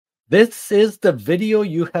This is the video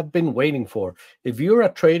you have been waiting for. If you're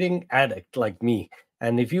a trading addict like me,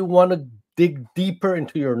 and if you want to dig deeper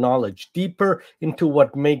into your knowledge, deeper into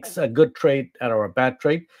what makes a good trade or a bad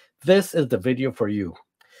trade, this is the video for you.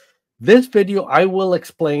 This video, I will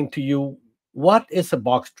explain to you what is a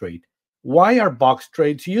box trade, why are box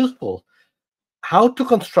trades useful, how to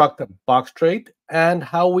construct a box trade, and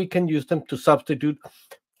how we can use them to substitute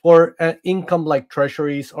for an income like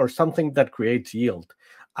treasuries or something that creates yield.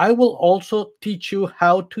 I will also teach you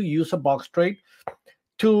how to use a box trade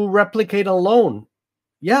to replicate a loan.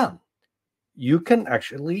 Yeah, you can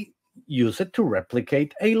actually use it to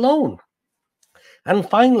replicate a loan. And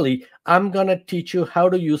finally, I'm going to teach you how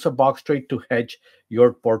to use a box trade to hedge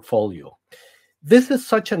your portfolio. This is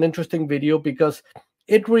such an interesting video because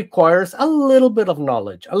it requires a little bit of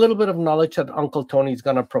knowledge that Uncle Tony is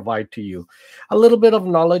going to provide to you, a little bit of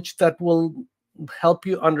knowledge that will help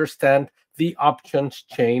you understand the options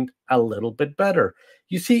chain a little bit better.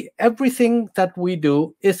 You see, everything that we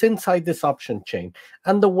do is inside this option chain,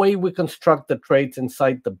 and the way we construct the trades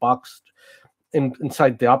inside the box,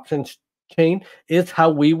 inside the options chain, is how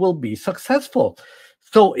we will be successful.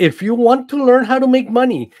 So if you want to learn how to make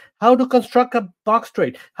money, how to construct a box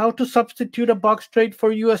trade, how to substitute a box trade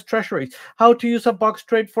for US Treasuries, how to use a box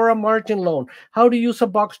trade for a margin loan, how to use a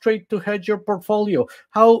box trade to hedge your portfolio,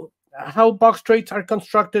 how box trades are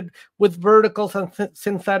constructed with verticals and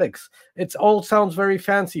synthetics. It all sounds very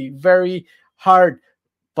fancy, very hard,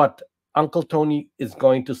 but Uncle Tony is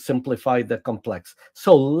going to simplify the complex.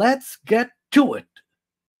 So let's get to it.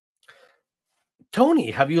 Tony,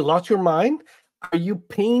 have you lost your mind? Are you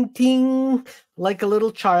painting like a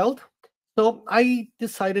little child? So I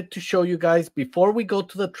decided to show you guys, before we go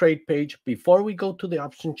to the trade page, before we go to the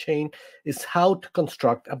option chain, is how to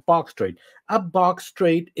construct a box trade. A box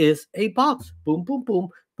trade is a box. Boom, boom, boom,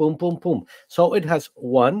 boom, boom, boom. So it has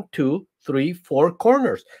 1, 2, 3, 4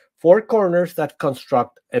 corners. 4 corners that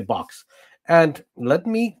construct a box. And let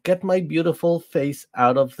me get my beautiful face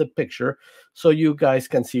out of the picture so you guys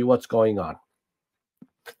can see what's going on.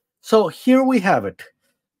 So here we have it.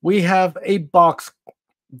 We have a box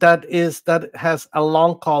that has a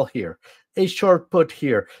long call here, a short put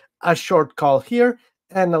here, a short call here,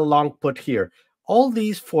 and a long put here. All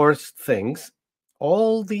these four things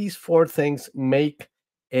make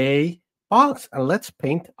a box. And let's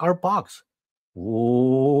paint our box. Whoop,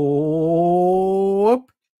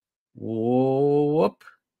 whoop.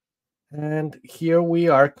 And here we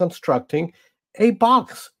are constructing a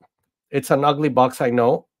box. It's an ugly box, I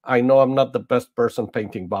know. I know I'm not the best person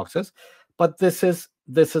painting boxes, but this is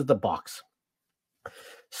the box.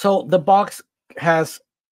 So the box has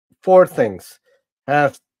 4 things.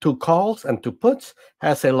 Has 2 calls and 2 puts,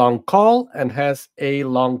 has a long call and has a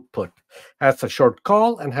long put, has a short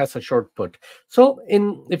call and has a short put. So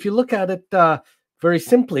if you look at it very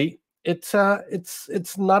simply, it's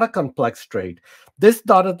not a complex trade. This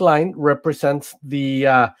dotted line represents the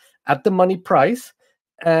at the money price,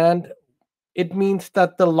 and it means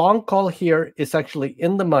that the long call here is actually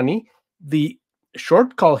in the money, the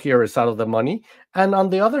short call here is out of the money, and on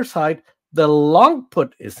the other side, the long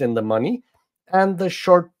put is in the money, and the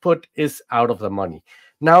short put is out of the money.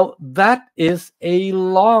 Now, that is a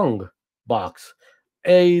long box,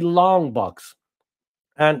 And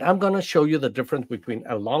I'm going to show you the difference between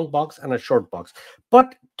a long box and a short box.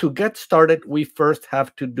 But to get started, we first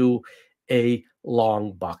have to do a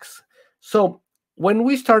long box. So when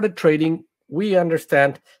we started trading, we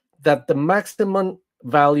understand that the maximum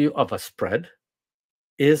value of a spread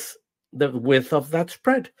is the width of that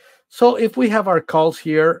spread. So if we have our calls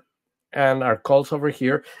here and our calls over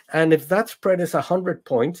here, and if that spread is 100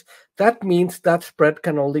 points, that means that spread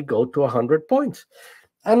can only go to 100 points.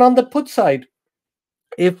 And on the put side,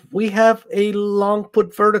 if we have a long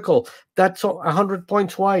put vertical that's 100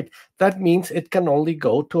 points wide, that means it can only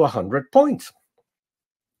go to 100 points.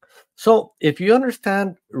 So if you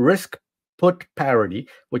understand risk put parity,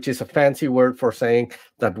 which is a fancy word for saying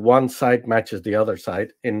that one side matches the other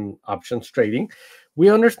side in options trading, we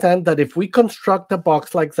understand that if we construct a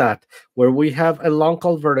box like that, where we have a long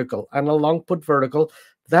call vertical and a long put vertical,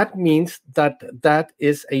 that means that that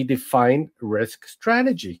is a defined risk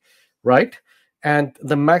strategy, right? And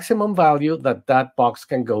the maximum value that that box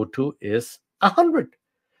can go to is 100,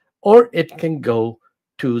 or it can go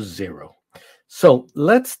to 0. So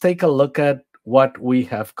let's take a look at what we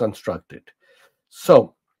have constructed.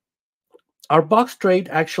 So our box trade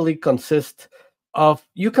actually consists of,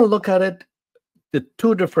 you can look at it the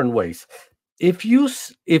 2 different ways. If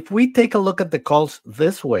we take a look at the calls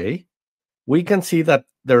this way, we can see that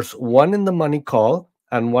there's one in the money call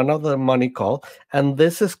and one other money call, and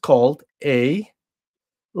this is called a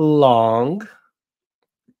long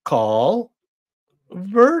call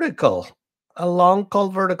vertical. A long call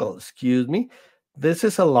vertical, excuse me. This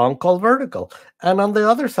is a long call vertical. And on the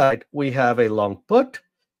other side, we have a long put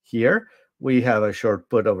here. We have a short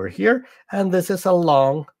put over here. And this is a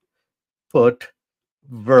long put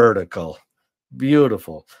vertical.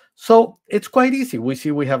 Beautiful. So it's quite easy. We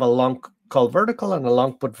see we have a long call vertical and a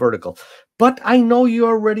long put vertical. But I know you're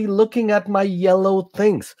already looking at my yellow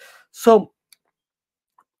things. So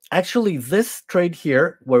actually, this trade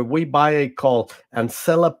here, where we buy a call and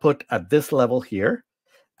sell a put at this level here,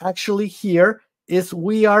 actually here is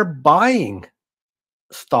we are buying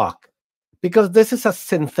stock because this is a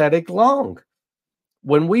synthetic long.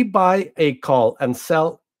 When we buy a call and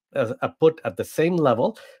sell a put at the same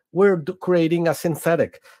level, we're creating a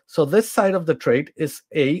synthetic. So this side of the trade is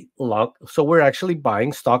a long. So we're actually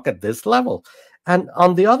buying stock at this level. And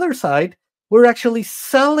on the other side, we're actually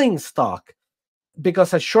selling stock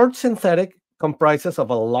because a short synthetic comprises of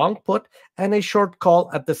a long put and a short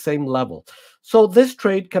call at the same level. So this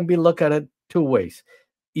trade can be looked at it two ways.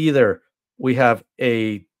 Either we have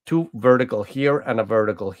a two vertical here and a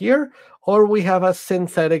vertical here, or we have a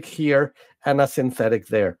synthetic here and a synthetic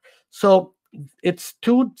there. So it's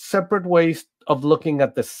two separate ways of looking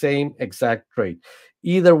at the same exact trade.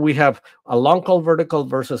 Either we have a long call vertical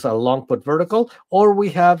versus a long put vertical, or we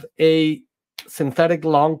have a synthetic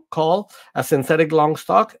long call, a synthetic long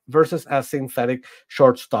stock versus a synthetic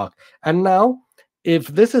short stock. And now,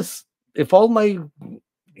 if all my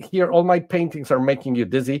paintings are making you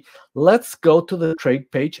dizzy, let's go to the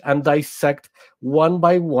trade page and dissect one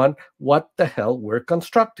by one what the hell we're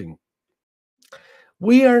constructing.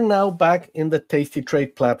 We are now back in the Tasty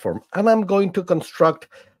Trade platform, and I'm going to construct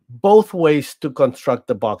both ways to construct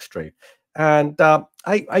the box trade. And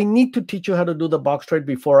I need to teach you how to do the box trade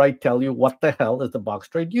before I tell you what the hell is the box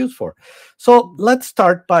trade used for. So let's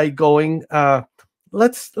start by going,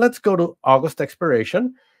 let's go to August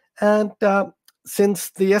expiration. And since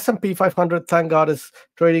the S&P 500, thank God, is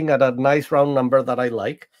trading at a nice round number that I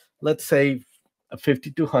like, let's say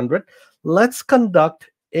 5,200, let's conduct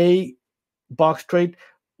a box trade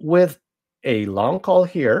with a long call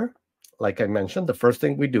here. Like I mentioned, the first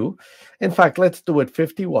thing we do, in fact, let's do it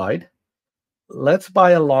 50 wide. Let's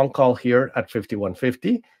buy a long call here at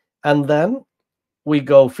 51.50, and then we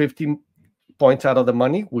go 50 points out of the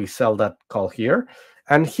money. We sell that call here,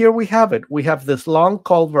 and here we have it. We have this long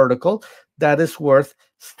call vertical that is worth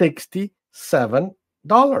 $67.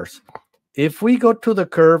 If we go to the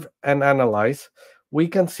curve and analyze, we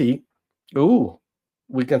can see,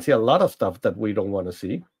 we can see a lot of stuff that we don't want to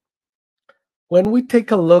see. When we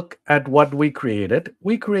take a look at what we created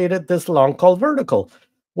this long call vertical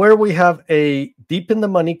where we have a deep in the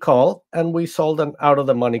money call and we sold an out of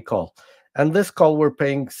the money call. And this call we're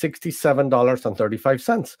paying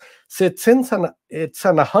 $67.35. So it's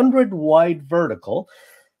an 100 wide vertical.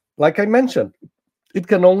 Like I mentioned, it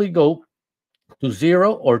can only go to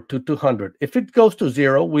 0 or to 200. If it goes to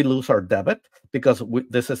 0, we lose our debit because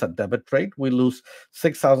this is a debit trade. We lose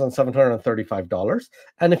 $6,735.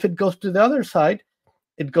 And if it goes to the other side,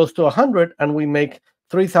 it goes to 100 and we make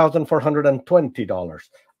 $3,420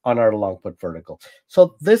 on our long put vertical.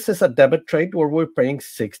 So this is a debit trade where we're paying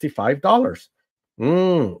 $65.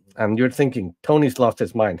 And you're thinking, Tony's lost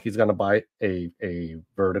his mind. He's going to buy a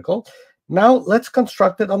vertical. Now let's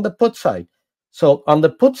construct it on the put side. So on the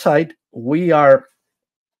put side, we are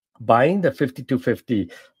buying the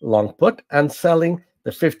 52.50 long put and selling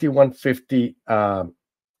the 51.50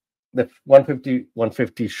 the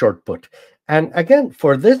 150 short put. And again,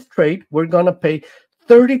 for this trade, we're going to pay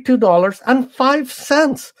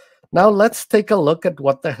 $32.05. Now let's take a look at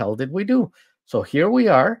what the hell did we do. So here we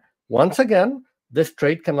are. Once again, this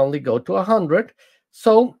trade can only go to 100.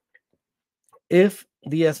 So if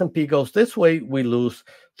the S&P goes this way, we lose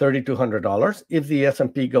 $3,200. If the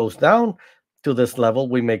S&P goes down to this level,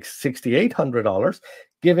 we make $6,800,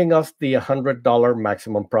 giving us the $100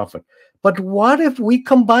 maximum profit. But what if we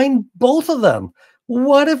combine both of them?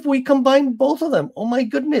 What if we combine both of them? Oh my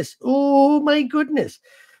goodness. Oh my goodness.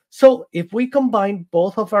 So if we combine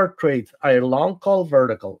both of our trades, a long call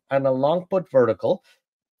vertical and a long put vertical,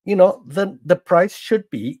 then the price should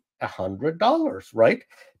be $100, right?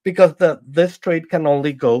 Because this trade can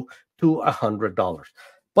only go to $100.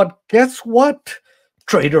 But guess what,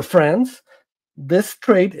 trader friends? This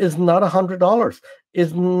trade is not $100.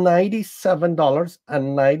 It's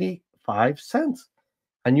 $97.95.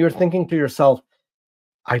 And you're thinking to yourself,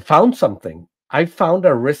 I found something. I found a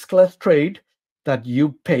riskless trade that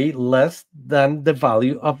you pay less than the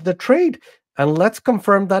value of the trade. And let's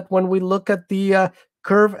confirm that when we look at the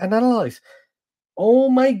curve and analyze. Oh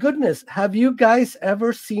my goodness. Have you guys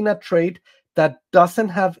ever seen a trade that doesn't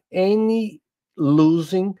have any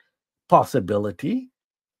losing possibility?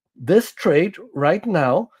 This trade right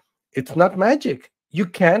now, it's not magic. You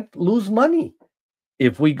can't lose money.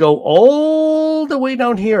 If we go all the way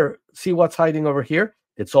down here, see what's hiding over here?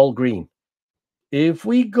 It's all green. If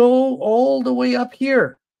we go all the way up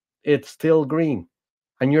here, it's still green.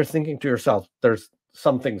 And you're thinking to yourself, there's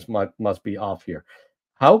some things must be off here.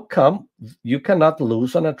 How come you cannot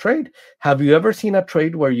lose on a trade? Have you ever seen a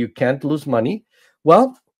trade where you can't lose money?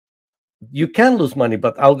 Well, you can lose money,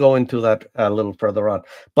 but I'll go into that a little further on.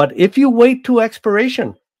 But if you wait to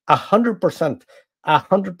expiration, 100%,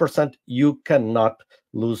 100%, you cannot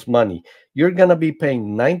lose money. You're going to be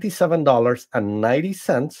paying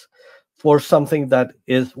 $97.90 for something that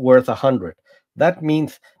is worth 100. That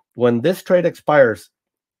means when this trade expires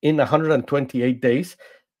in 128 days,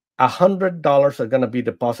 $100 are going to be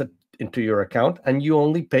deposited into your account, and you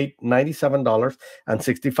only paid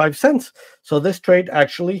 $97.65. So this trade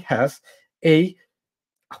actually has a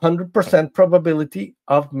 100% probability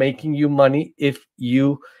of making you money if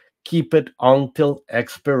you keep it until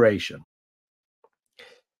expiration.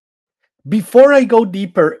 Before I go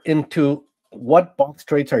deeper into what box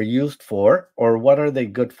trades are used for or what are they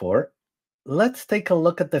good for, let's take a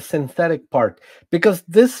look at the synthetic part, because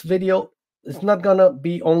this video is not going to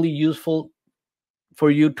be only useful for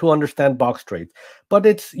you to understand box trades, but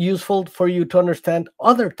it's useful for you to understand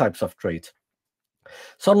other types of trades.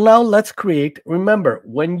 So now let's create, remember,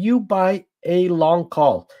 when you buy a long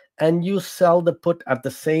call and you sell the put at the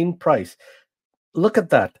same price, look at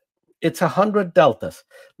that. It's 100 deltas.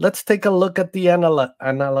 Let's take a look at the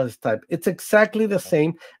analysis type. It's exactly the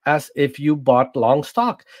same as if you bought long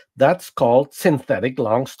stock. That's called synthetic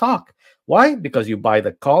long stock. Why? Because you buy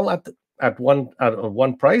the call at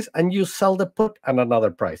one price and you sell the put at another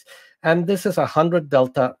price. And this is 100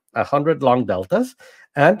 delta, 100 long deltas,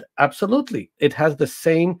 and absolutely it has the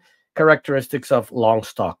same characteristics of long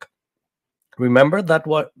stock. Remember that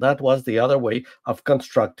was the other way of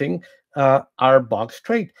constructing our box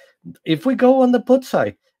trade. If we go on the put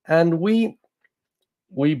side and we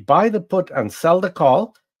buy the put and sell the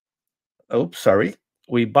call,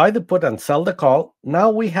 we buy the put and sell the call.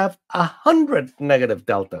 Now we have 100 negative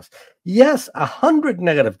deltas. Yes, 100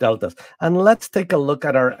 negative deltas. And let's take a look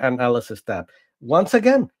at our analysis tab. Once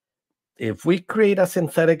again, if we create a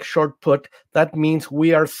synthetic short put, that means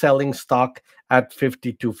we are selling stock at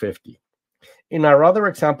 52.50. In our other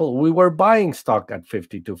example, we were buying stock at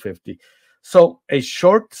 52.50. So a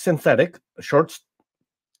short synthetic, short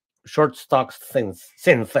stocks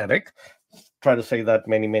synthetic, try to say that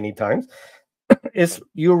many times, is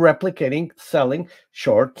you replicating selling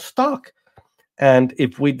short stock. And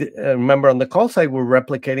if we remember on the call side, we're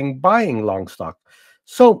replicating buying long stock.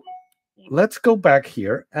 So let's go back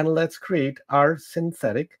here and let's create our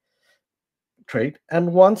synthetic trade.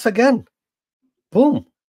 And once again, boom,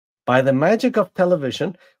 by the magic of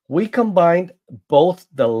television, we combined both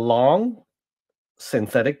the long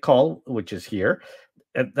synthetic call, which is here.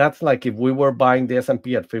 And that's like if we were buying the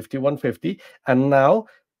S&P at 51.50, and now,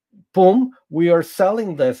 boom, we are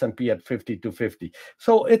selling the S&P at 52.50.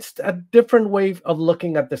 So it's a different way of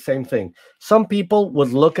looking at the same thing. Some people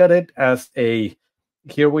would look at it as a,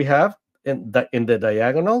 here we have in the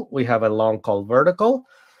diagonal, we have a long call vertical.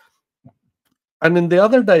 And in the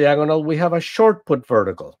other diagonal, we have a short put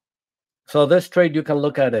vertical. So this trade, you can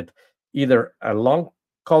look at it either a long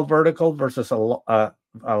call vertical versus a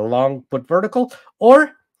long put vertical,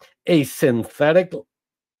 or a synthetic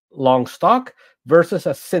long stock versus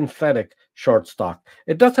a synthetic short stock.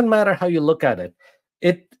 It doesn't matter how you look at it.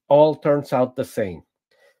 It all turns out the same.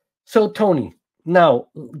 So Tony, now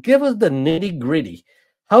give us the nitty gritty.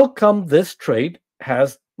 How come this trade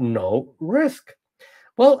has no risk?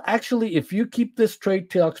 Well, actually, if you keep this trade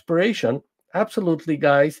till expiration, absolutely,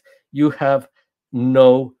 guys, you have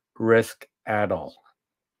no risk at all.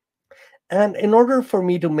 And in order for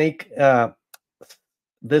me to make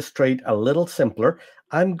this trade a little simpler,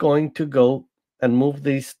 I'm going to go and move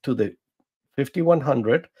these to the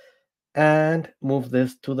 5100 and move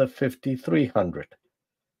this to the 5300.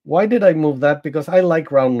 Why did I move that? Because I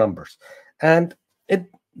like round numbers. And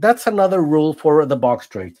that's another rule for the box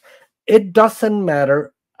trades. It doesn't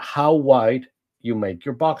matter how wide you make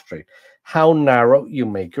your box trade, how narrow you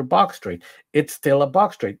make your box trade. It's still a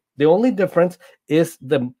box trade. The only difference is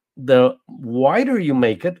the wider you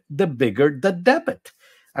make it, the bigger the debit.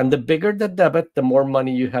 And the bigger the debit, the more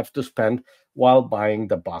money you have to spend while buying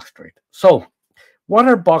the box trade. So what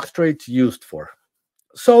are box trades used for?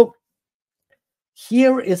 So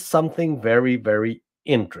here is something very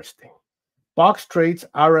interesting. Box trades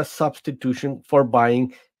are a substitution for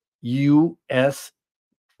buying US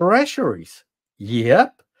treasuries.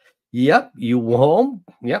 Yep. Yep. You won't.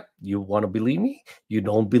 Yep. You want to believe me? You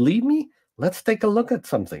don't believe me? Let's take a look at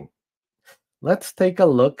something. Let's take a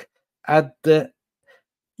look at the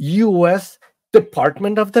US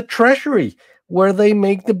Department of the Treasury, where they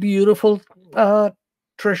make the beautiful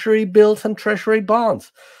treasury bills and treasury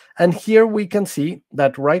bonds. And here we can see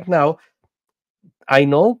that right now, I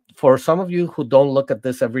know for some of you who don't look at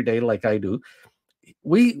this every day like I do,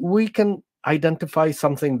 we can identify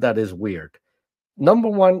something that is weird. Number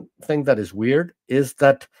one thing that is weird is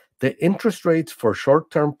that the interest rates for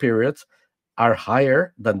short-term periods are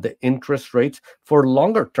higher than the interest rates for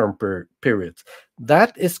longer-term periods.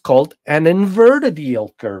 That is called an inverted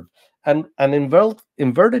yield curve. And an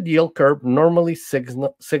inverted yield curve normally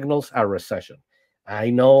signals a recession. I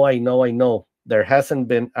know. There hasn't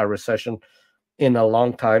been a recession in a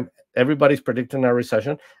long time. Everybody's predicting a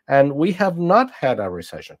recession, and we have not had a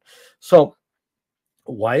recession. So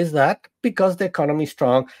why is that? Because the economy is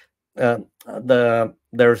strong.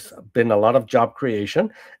 There's been a lot of job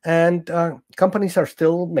creation, and companies are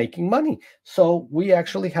still making money. So we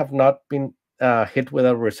actually have not been hit with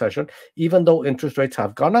a recession, even though interest rates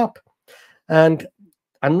have gone up. And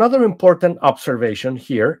another important observation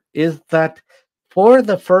here is that for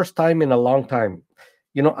the first time in a long time,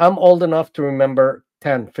 I'm old enough to remember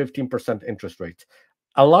 10, 15% interest rates.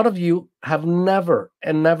 A lot of you have never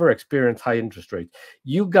experienced high interest rates.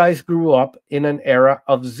 You guys grew up in an era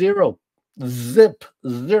of zero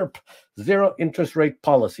interest rate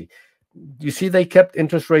policy. You see, they kept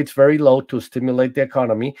interest rates very low to stimulate the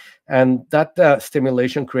economy, and that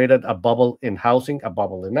stimulation created a bubble in housing, a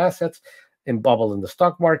bubble in assets, a bubble in the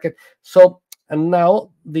stock market. So, and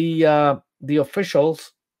now the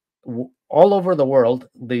officials all over the world,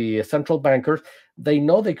 the central bankers, they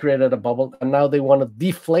know they created a bubble, and now they want to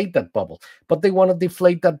deflate that bubble. But they want to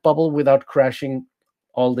deflate that bubble without crashing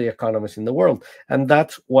all the economies in the world. And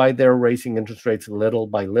that's why they're raising interest rates little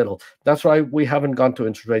by little. That's why we haven't gone to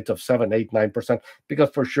interest rates of 7, 8, 9%, because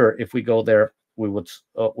for sure, if we go there, we would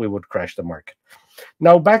crash the market.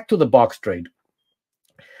 Now back to the box trade.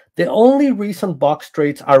 The only reason box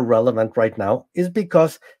trades are relevant right now is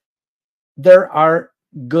because there are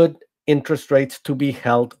good interest rates to be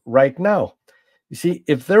held right now. You see,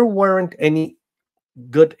 if there weren't any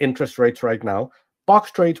good interest rates right now,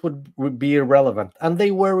 box trades would be irrelevant. And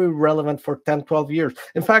they were irrelevant for 10, 12 years.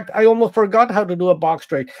 In fact, I almost forgot how to do a box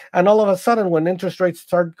trade. And all of a sudden, when interest rates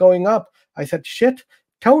started going up, I said, shit,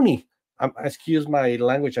 Tony, excuse my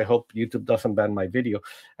language. I hope YouTube doesn't ban my video.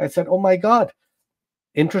 I said, oh my God,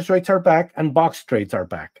 interest rates are back and box trades are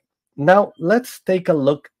back. Now, let's take a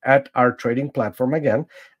look at our trading platform again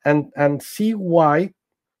and see why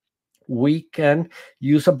we can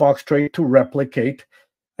use a box trade to replicate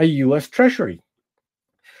a US Treasury.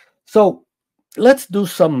 So let's do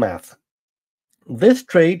some math. This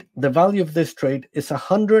trade, the value of this trade is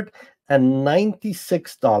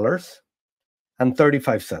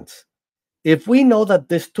 $196.35. If we know that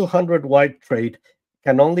this 200 wide trade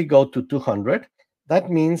can only go to 200, that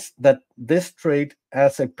means that this trade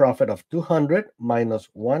has a profit of 200 minus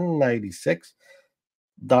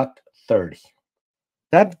 196.30.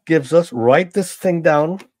 That gives us, write this thing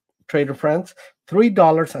down, trader friends,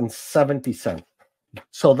 $3.70.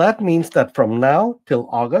 So that means that from now till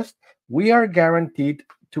August, we are guaranteed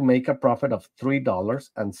to make a profit of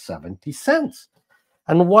 $3.70.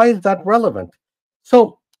 And why is that relevant?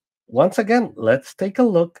 So once again, let's take a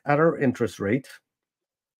look at our interest rate.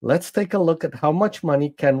 Let's take a look at how much money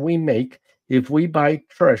can we make if we buy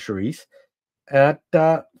treasuries at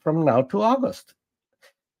from now to August.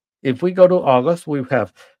 If we go to August, we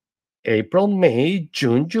have April, May,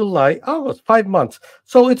 June, July, August, 5 months.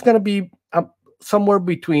 So it's going to be somewhere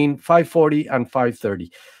between 540 and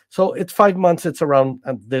 530. So it's 5 months, it's around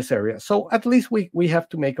this area. So at least we have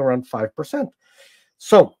to make around 5%.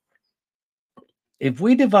 So if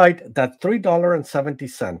we divide that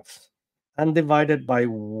 $3.70 and divide it by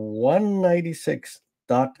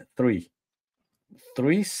 196.3,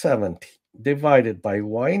 370 divided by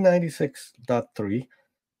 196.3,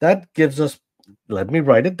 that gives us, let me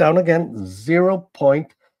write it down again,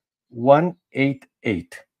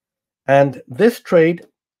 0.188. And this trade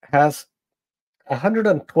has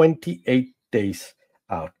 128 days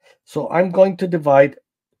out. So I'm going to divide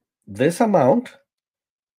this amount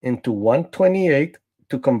into 128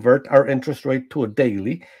 to convert our interest rate to a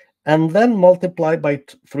daily, and then multiply by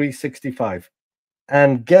 365.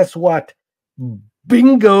 And guess what?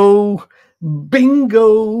 Bingo!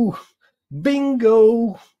 Bingo!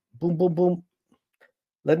 Bingo! Boom, boom, boom.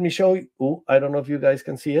 Let me show you. Oh, I don't know if you guys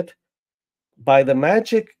can see it. by the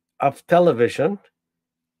magic of television,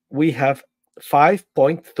 we have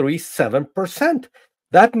 5.37%.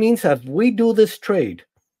 That means if we do this trade,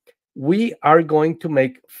 we are going to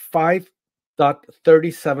make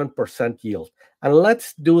 5.37% yield. And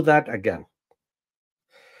let's do that again.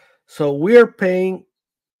 So we're paying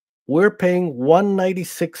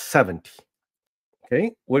 196.70.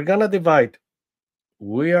 Okay, we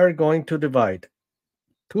are going to divide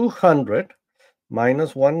 200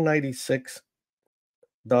 minus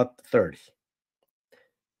 196.30.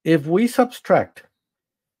 If we subtract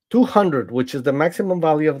 200, which is the maximum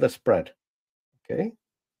value of the spread, okay,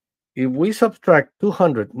 if we subtract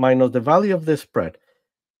 200 minus the value of this spread,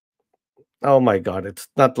 oh my God, it's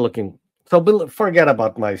not looking. So forget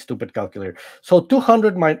about my stupid calculator. So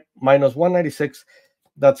 200 minus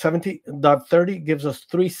 196.70.30 gives us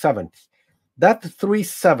 370. That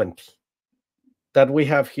 370 that we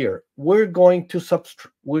have here, we're going to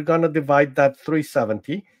divide that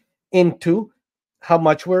 370 into how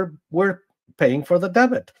much we're paying for the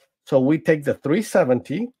debit. So we take the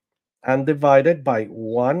 370 and divide it by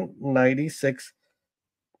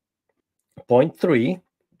 196.3.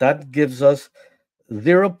 That gives us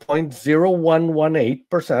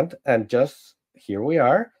 0.0118%. And just here we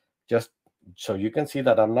are, just so you can see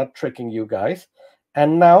that I'm not tricking you guys.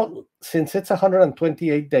 And now, since it's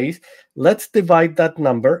 128 days, let's divide that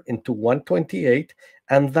number into 128,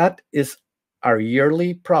 and that is our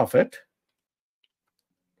yearly profit.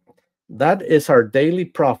 That is our daily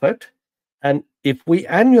profit. And if we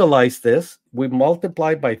annualize this, we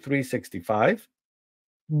multiply by 365.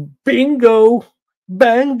 Bingo,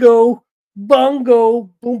 bango, bongo,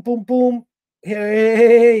 boom, boom, boom.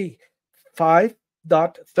 Hey,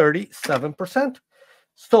 5.37%.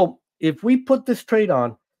 So if we put this trade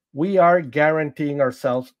on, we are guaranteeing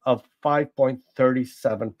ourselves of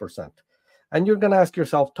 5.37%. And you're going to ask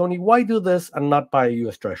yourself, Tony, why do this and not buy a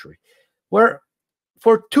US Treasury? Well,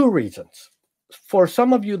 for two reasons. For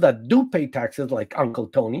some of you that do pay taxes, like Uncle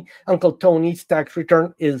Tony's tax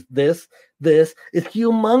return is this is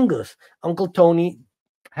humongous. Uncle Tony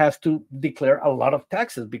has to declare a lot of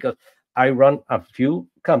taxes because I run a few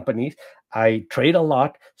companies. I trade a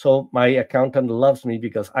lot. So my accountant loves me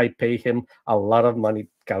because I pay him a lot of money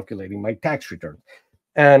calculating my tax return.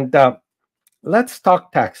 And let's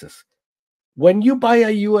talk taxes. When you buy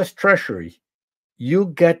a US Treasury,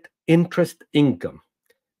 you get interest income.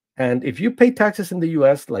 And if you pay taxes in the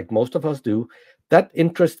US, like most of us do, that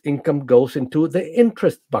interest income goes into the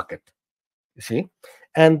interest bucket, you see?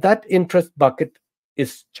 And that interest bucket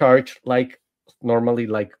is charged normally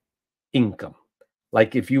like income,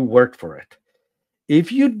 like if you worked for it.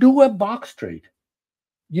 If you do a box trade,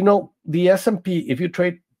 the S&P, if you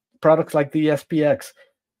trade products like the SPX,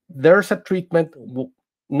 there's a treatment.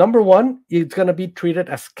 Number one, it's going to be treated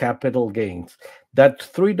as capital gains. That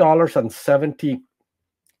 $3.70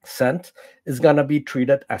 is going to be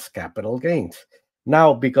treated as capital gains.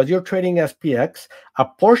 Now, because you're trading SPX, a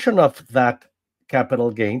portion of that capital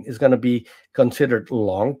gain is going to be considered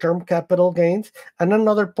long-term capital gains, and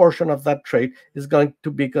another portion of that trade is going to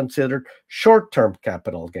be considered short-term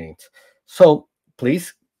capital gains. So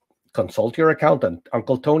please consult your accountant.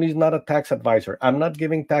 Uncle Tony's not a tax advisor. I'm not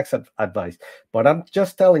giving tax advice, but I'm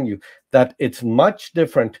just telling you that it's much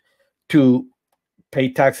different to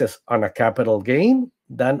pay taxes on a capital gain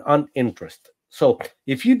than on interest. So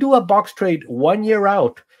if you do a box trade 1 year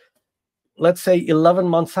out, let's say 11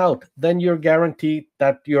 months out, then you're guaranteed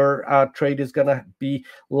that your trade is going to be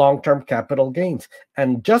long-term capital gains.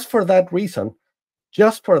 And just for that reason,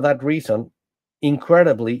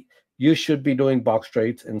 incredibly, you should be doing box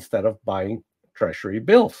trades instead of buying treasury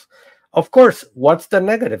bills. Of course, what's the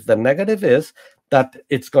negative? The negative is that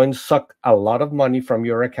it's going to suck a lot of money from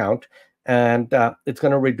your account, and it's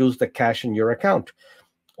going to reduce the cash in your account.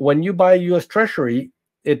 When you buy a US Treasury,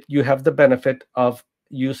 you have the benefit of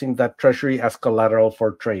using that Treasury as collateral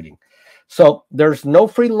for trading. So there's no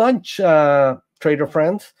free lunch, trader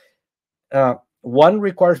friends. One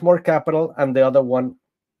requires more capital, and the other one,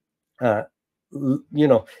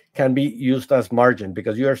 can be used as margin,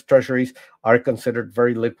 because US Treasuries are considered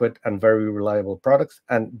very liquid and very reliable products,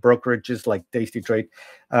 and brokerages like Tasty Trade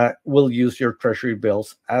will use your Treasury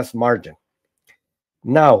bills as margin.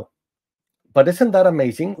 Now, but isn't that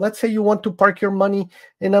amazing? Let's say you want to park your money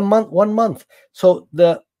in 1 month. So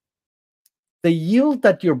the yield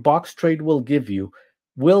that your box trade will give you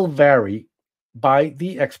will vary by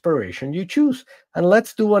the expiration you choose. And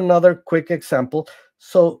let's do another quick example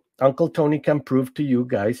so Uncle Tony can prove to you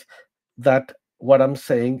guys that what I'm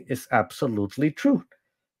saying is absolutely true.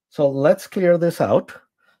 So let's clear this out.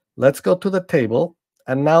 Let's go to the table.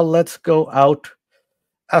 And now let's go out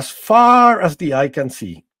as far as the eye can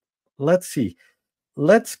see. Let's see.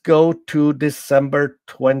 Let's go to December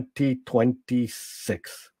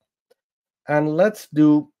 2026. And let's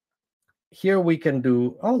do, here we can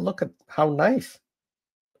do, oh, look at how nice.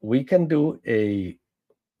 We can do a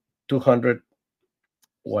 200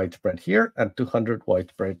 widespread here and 200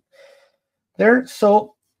 widespread there.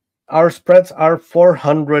 So our spreads are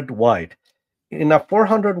 400 wide. In a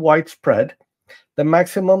 400 widespread, the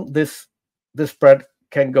maximum this spread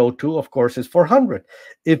can go to, of course, is 400.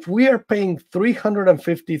 If we are paying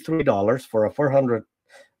 $353 for a 400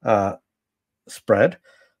 spread,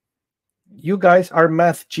 you guys are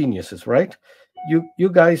math geniuses, right? You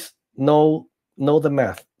guys know the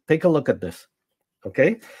math. Take a look at this.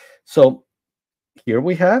 Okay, so here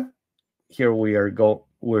we are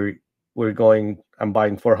we're going, I'm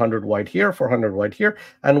buying 400 wide here, 400 wide here,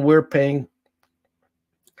 and we're paying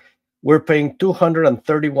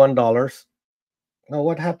 $231. Now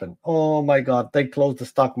what happened? Oh my God, they closed the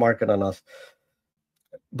stock market on us.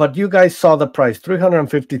 But you guys saw the price,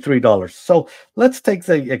 $353. So let's take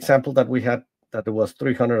the example that we had, that it was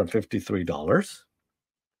 $353.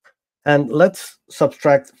 And let's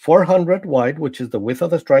subtract 400 wide, which is the width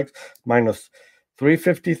of the strikes, minus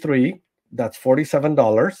 353, that's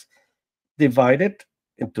 $47. Divided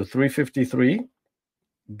into 353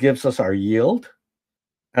 gives us our yield.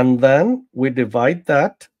 And then we divide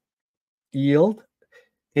that yield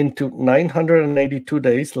into 982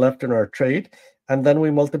 days left in our trade. And then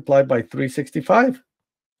we multiply by 365.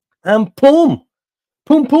 And boom,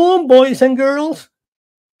 boom, boom, boys and girls.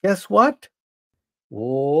 Guess what?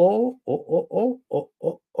 Oh,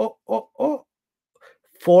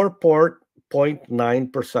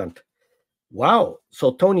 4.9%. Wow.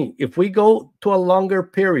 So, Tony, if we go to a longer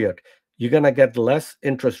period, you're going to get less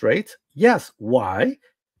interest rates? Yes. Why?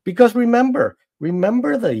 Because remember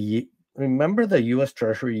the U.S.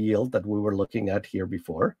 Treasury yield that we were looking at here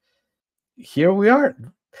before? Here we are.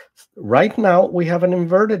 Right now, we have an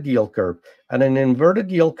inverted yield curve. And an inverted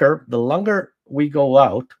yield curve, the longer we go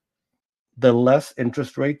out, the less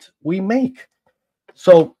interest rates we make.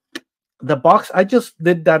 So the box, I just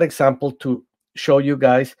did that example to show you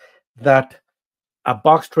guys that a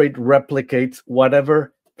box trade replicates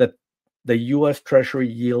whatever the U.S. Treasury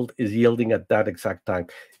yield is yielding at that exact time.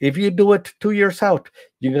 If you do it 2 years out,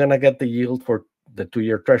 you're going to get the yield for the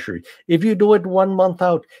 2-year Treasury. If you do it 1 month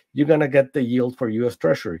out, you're going to get the yield for U.S.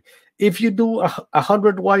 Treasury. If you do a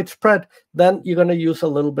 100 wide spread, then you're going to use a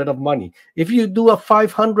little bit of money. If you do a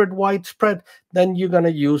 500 wide spread, then you're going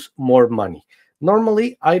to use more money.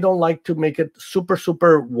 Normally, I don't like to make it super,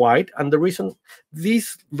 super wide. And the reason,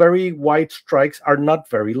 these very wide strikes are not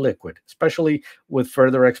very liquid, especially with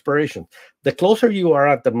further expiration. The closer you are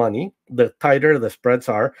at the money, the tighter the spreads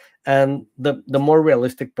are, and the more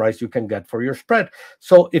realistic price you can get for your spread.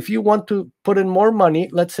 So if you want to put in more money,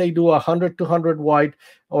 let's say do 100, 200 wide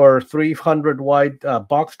or 300 wide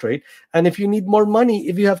box trade. And if you need more money,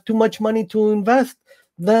 if you have too much money to invest,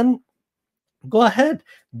 then go ahead,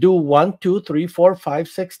 do 1, 2, 3, 4, 5,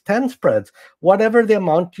 6, 10 spreads, whatever the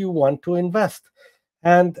amount you want to invest.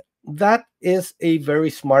 And that is a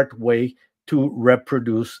very smart way to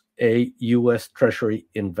reproduce a U.S. Treasury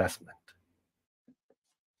investment.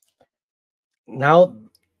 Now,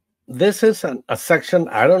 this is a section,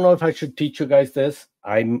 I don't know if I should teach you guys this.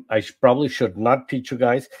 I probably should not teach you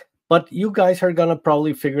guys, but you guys are going to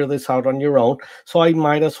probably figure this out on your own. So I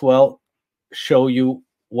might as well show you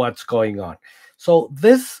what's going on. So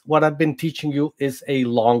this, what I've been teaching you, is a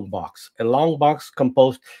long box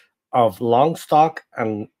composed of long stock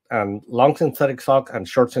and long synthetic stock and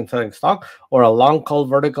short synthetic stock, or a long call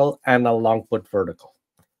vertical and a long put vertical.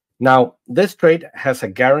 Now, this trade has a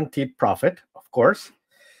guaranteed profit, of course,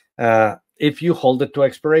 if you hold it to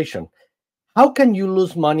expiration. How can you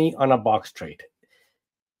lose money on a box trade?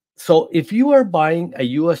 So if you are buying a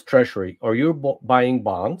U.S. Treasury or you're buying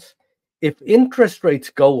bonds, if interest rates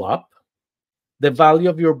go up, the value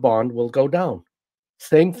of your bond will go down.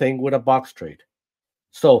 Same thing with a box trade.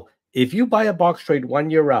 So if you buy a box trade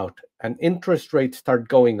 1 year out and interest rates start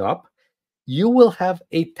going up, you will have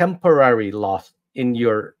a temporary loss in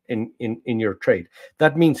your trade.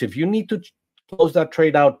 That means if you need to close that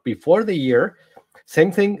trade out before the year,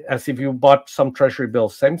 same thing as if you bought some Treasury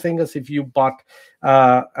bills, same thing as if you bought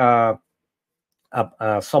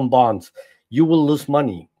some bonds, you will lose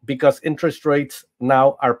money because interest rates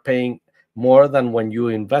now are paying more than when you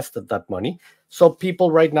invested that money. So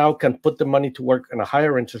people right now can put the money to work in a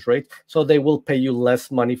higher interest rate, so they will pay you less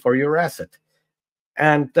money for your asset.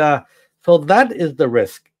 And so that is the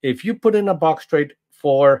risk. If you put in a box trade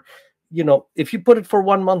for, if you put it for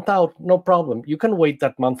 1 month out, no problem. You can wait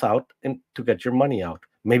that month out to get your money out.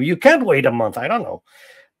 Maybe you can't wait a month. I don't know.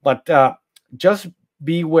 But just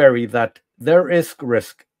be wary that there is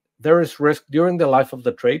risk. There is risk during the life of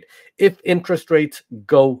the trade. If interest rates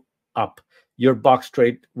go up, your box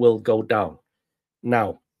trade will go down.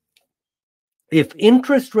 Now, if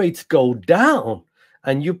interest rates go down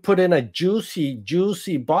and you put in a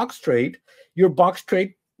juicy box trade, your box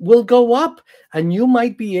trade will go up and you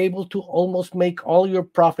might be able to almost make all your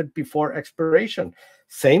profit before expiration.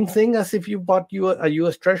 Same thing as if you bought a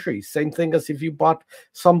US Treasury. Same thing as if you bought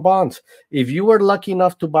some bonds. If you were lucky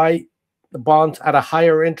enough to buy the bonds at a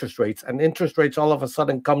higher interest rates and interest rates all of a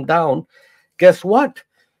sudden come down, guess what?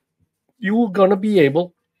 You're going to be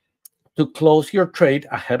able to close your trade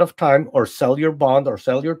ahead of time or sell your bond or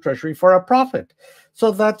sell your treasury for a profit.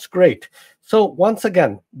 So that's great. So once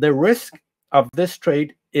again, the risk of this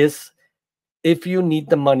trade is if you need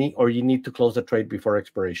the money or you need to close the trade before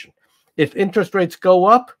expiration. If interest rates go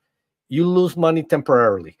up, you lose money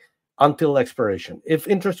temporarily until expiration. If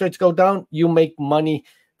interest rates go down, you make money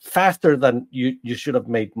faster than you should have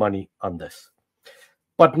made money on this.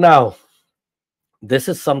 But now, this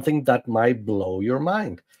is something that might blow your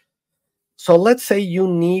mind. So let's say you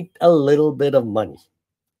need a little bit of money,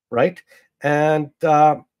 right? And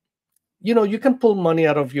you can pull money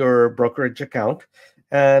out of your brokerage account,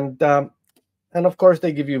 and of course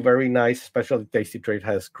they give you very nice, especially Tasty Trade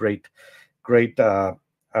has great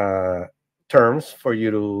terms for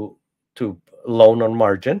you to loan on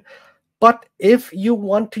margin. But if you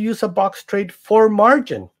want to use a box trade for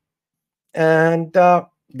margin, and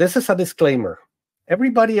this is a disclaimer,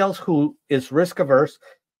 everybody else who is risk averse,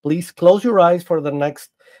 please close your eyes for the next,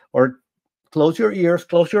 or close your ears,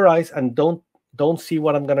 close your eyes, and don't see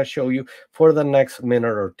what I'm going to show you for the next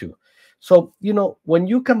minute or two. So, when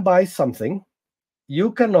you can buy something,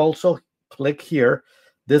 you can also click here,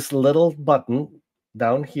 this little button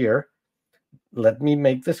down here. Let me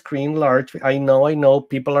make the screen large. I know.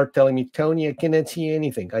 People are telling me, Tony, I cannot see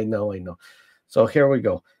anything. I know. So here we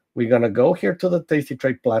go. We're going to go here to the Tasty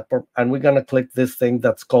Trade platform, and we're going to click this thing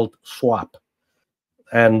that's called swap.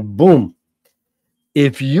 And boom,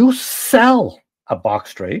 if you sell a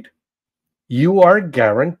box trade, you are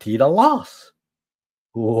guaranteed a loss.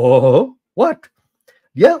 Whoa, what?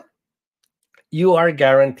 Yeah, you are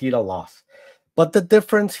guaranteed a loss. But the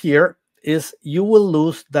difference here is you will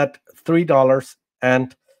lose that $3.40,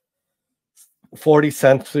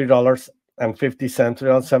 $3.50,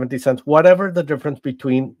 $3.70, whatever the difference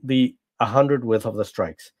between the 100 width of the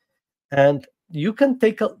strikes. And you can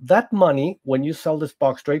take that money when you sell this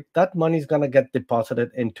box trade. That money is going to get deposited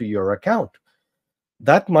into your account.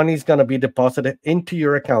 That money is going to be deposited into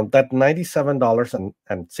your account. That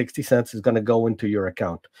 $97.60 is going to go into your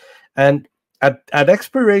account. And at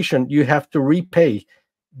expiration, you have to repay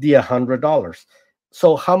the $100.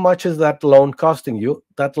 So how much is that loan costing you?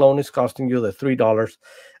 That loan is costing you the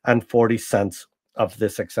 $3.40 of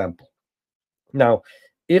this example. Now,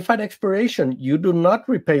 if at expiration you do not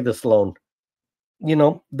repay this loan,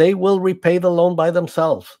 they will repay the loan by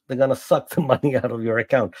themselves. They're going to suck the money out of your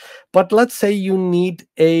account. But let's say you need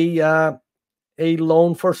a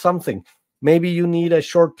loan for something. Maybe you need a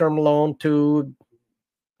short-term loan to,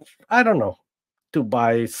 I don't know, to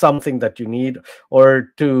buy something that you need, or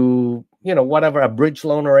to, whatever, a bridge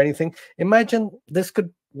loan or anything. Imagine this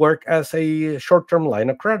could work as a short-term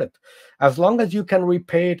line of credit. As long as you can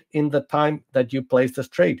repay it in the time that you place this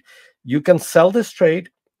trade, you can sell this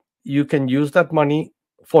trade. You can use that money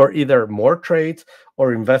for either more trades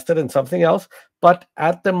or invest it in something else. But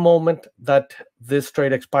at the moment that this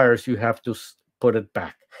trade expires, you have to put it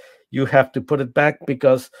back. You have to put it back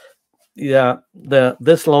because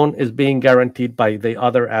this loan is being guaranteed by the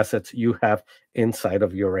other assets you have inside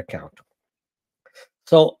of your account.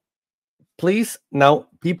 So please, now,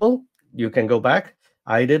 people, you can go back.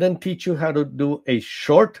 I didn't teach you how to do a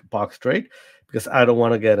short box trade because I don't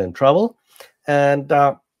want to get in trouble. And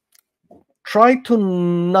try to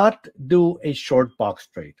not do a short box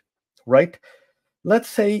trade, right? Let's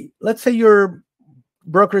say your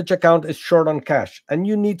brokerage account is short on cash and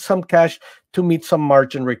you need some cash to meet some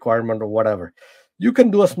margin requirement or whatever. You can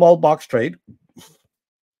do a small box trade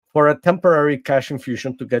for a temporary cash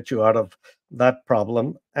infusion to get you out of that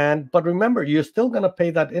problem. But remember, you're still going to pay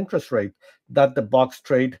that interest rate that the box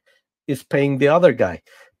trade is paying the other guy,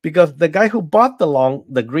 because the guy who bought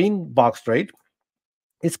the green box trade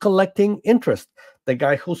is collecting interest. The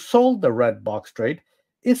guy who sold the red box trade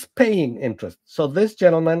is paying interest. So this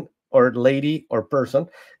gentleman or lady or person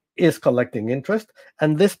is collecting interest,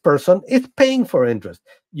 and this person is paying for interest.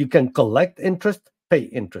 You can collect interest, pay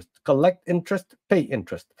interest, collect interest, pay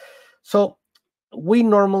interest. So we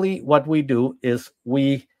normally, what we do is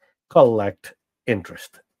we collect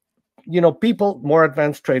interest. People, more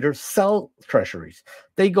advanced traders, sell treasuries.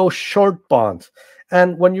 They go short bonds.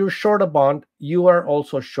 And when you're short a bond, you are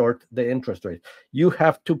also short the interest rate. You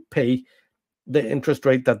have to pay the interest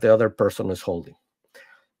rate that the other person is holding.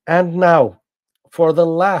 And now, for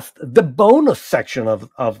the bonus section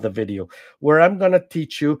of the video, where I'm going to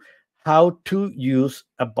teach you how to use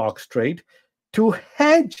a box trade to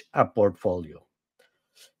hedge a portfolio.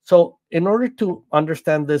 So in order to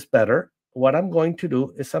understand this better, what I'm going to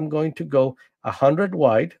do is I'm going to go 100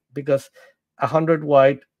 wide, because 100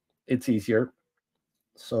 wide, it's easier.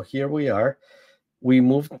 So here we are. We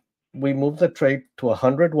move the trade to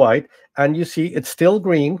 100 wide, and you see it's still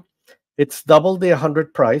green. It's double the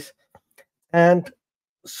 100 price. And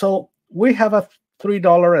so we have a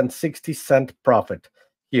 $3.60 profit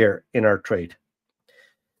here in our trade.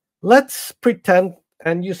 Let's pretend,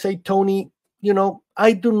 and you say, Tony,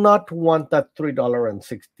 I do not want that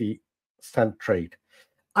 $3.60 trade.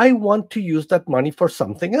 I want to use that money for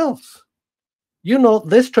something else.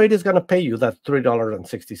 This trade is going to pay you that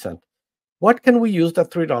 $3.60. What can we use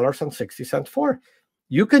that $3.60 for?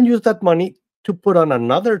 You can use that money to put on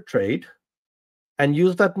another trade and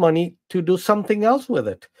use that money to do something else with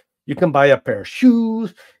it. You can buy a pair of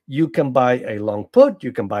shoes, you can buy a long put,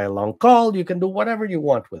 you can buy a long call, you can do whatever you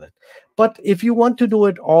want with it. But if you want to do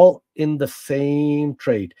it all in the same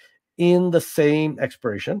trade, in the same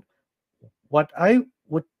expiration, what I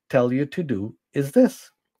would tell you to do is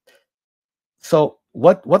this. So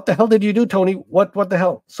what the hell did you do, Tony? What the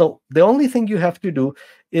hell? So the only thing you have to do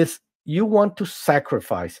is you want to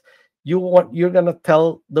sacrifice. You're going to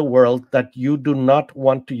tell the world that you do not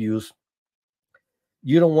want to use,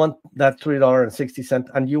 you don't want that $3.60,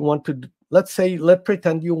 and you want to, let's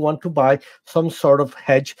pretend you want to buy some sort of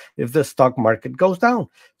hedge if the stock market goes down.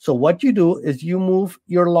 So what you do is you move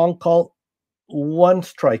your long call one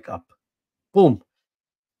strike up, boom,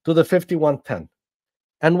 to the 51.10.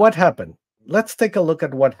 And what happened? Let's take a look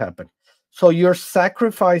at what happened. So you're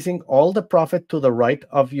sacrificing all the profit to the right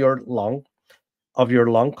of your long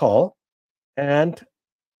call, and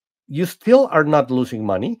you still are not losing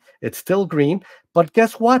money. It's still green. But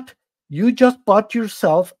guess what? You just bought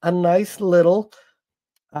yourself a nice little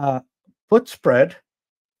put spread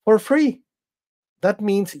for free. That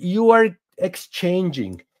means you are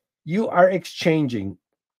exchanging your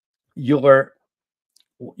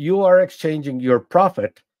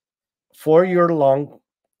profit for your long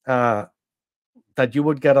that you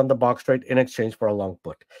would get on the box trade in exchange for a long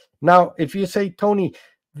put. Now, if you say, Tony,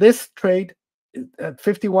 this trade at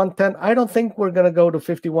 51.10, I don't think we're going to go to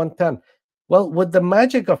 51.10. Well, with the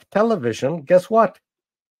magic of television, guess what?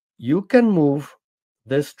 You can move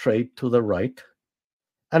this trade to the right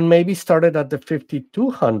and maybe start it at the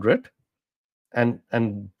 5200, and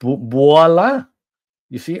voila.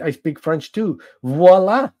 You see, I speak French too.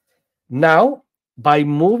 Voila. Now, by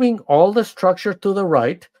moving all the structure to the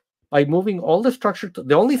right,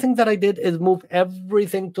 the only thing that I did is move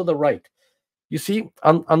everything to the right. You see,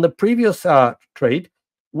 on the previous trade,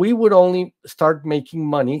 we would only start making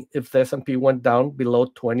money if the S&P went down below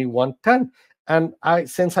 2110. And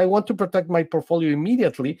since I want to protect my portfolio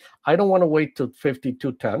immediately, I don't want to wait till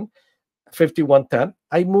 5110.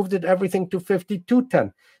 I moved everything to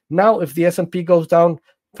 5210. Now, if the S&P goes down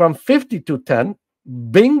from 5210,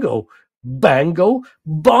 bingo, bango,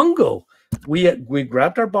 bongo. We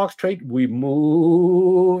grabbed our box trade, we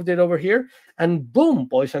moved it over here, and boom,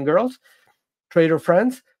 boys and girls, trader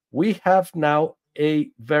friends, we have now a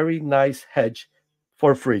very nice hedge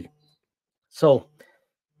for free. So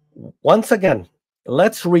once again,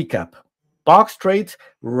 let's recap. Box trades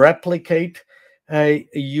replicate a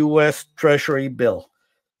US Treasury bill.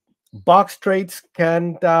 Box trades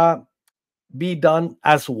can be done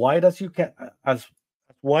as wide as you can, as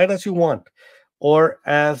wide as you want, or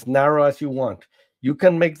as narrow as you want. You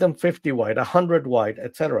can make them 50 wide, 100 wide,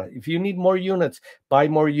 etc. If you need more units, buy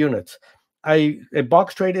more units. A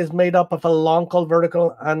box trade is made up of a long call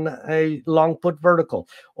vertical and a long put vertical,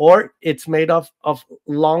 or it's made of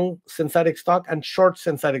long synthetic stock and short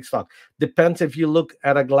synthetic stock. Depends if you look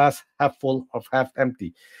at a glass half full or half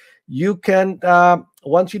empty. You can,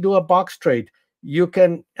 once you do a box trade, you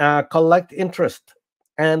can collect interest.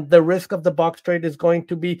 And the risk of the box trade is going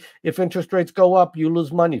to be, if interest rates go up, you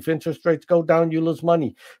lose money. If interest rates go down, you lose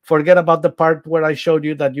money. Forget about the part where I showed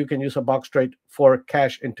you that you can use a box trade for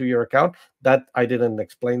cash into your account. That I didn't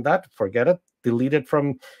explain that. Forget it. Delete it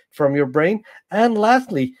from your brain. And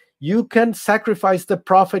lastly, you can sacrifice the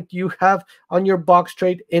profit you have on your box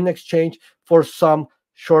trade in exchange for some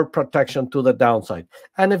short protection to the downside.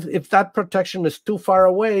 And if that protection is too far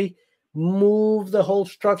away, move the whole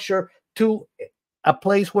structure to a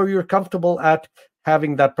place where you're comfortable at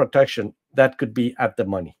having that protection. That could be at the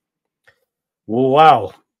money.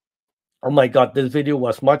 Wow. Oh my God, this video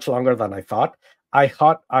was much longer than I thought. I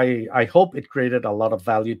hope it created a lot of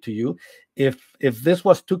value to you. If this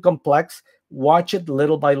was too complex, watch it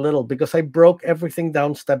little by little, because I broke everything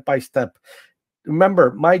down step by step.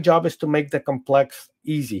 Remember, my job is to make the complex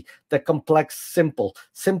easy, the complex simple,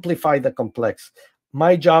 simplify the complex.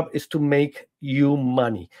 My job is to make you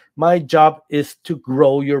money. My job is to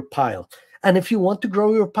grow your pile. And if you want to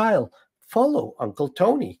grow your pile, follow Uncle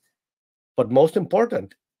Tony. But most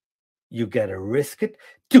important, you gotta risk it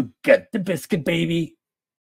to get the biscuit, baby.